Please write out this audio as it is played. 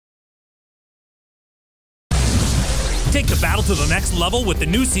Take the battle to the next level with the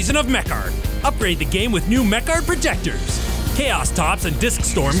new season of Mecard. Upgrade the game with new Mecard projectors. Chaos Tops and Disc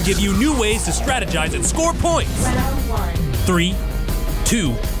Storm give you new ways to strategize and score points. Round 1. 3, 2,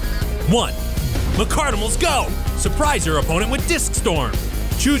 1. Mecardimals, go! Surprise your opponent with Disc Storm.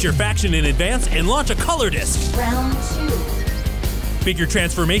 Choose your faction in advance and launch a color disc. Round 2. Bigger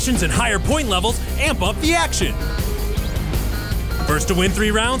transformations and higher point levels amp up the action. First to win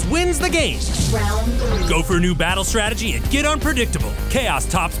 3 rounds wins the game. Round 3. Go for a new battle strategy and get unpredictable. Chaos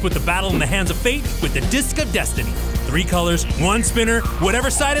Tops put the battle in the hands of fate with the Disc of Destiny. 3 colors, 1 spinner, whatever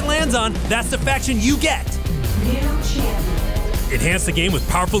side it lands on, that's the faction you get. New champion. Enhance the game with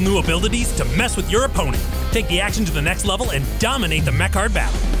powerful new abilities to mess with your opponent. Take the action to the next level and dominate the Mecard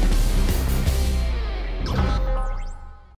battle.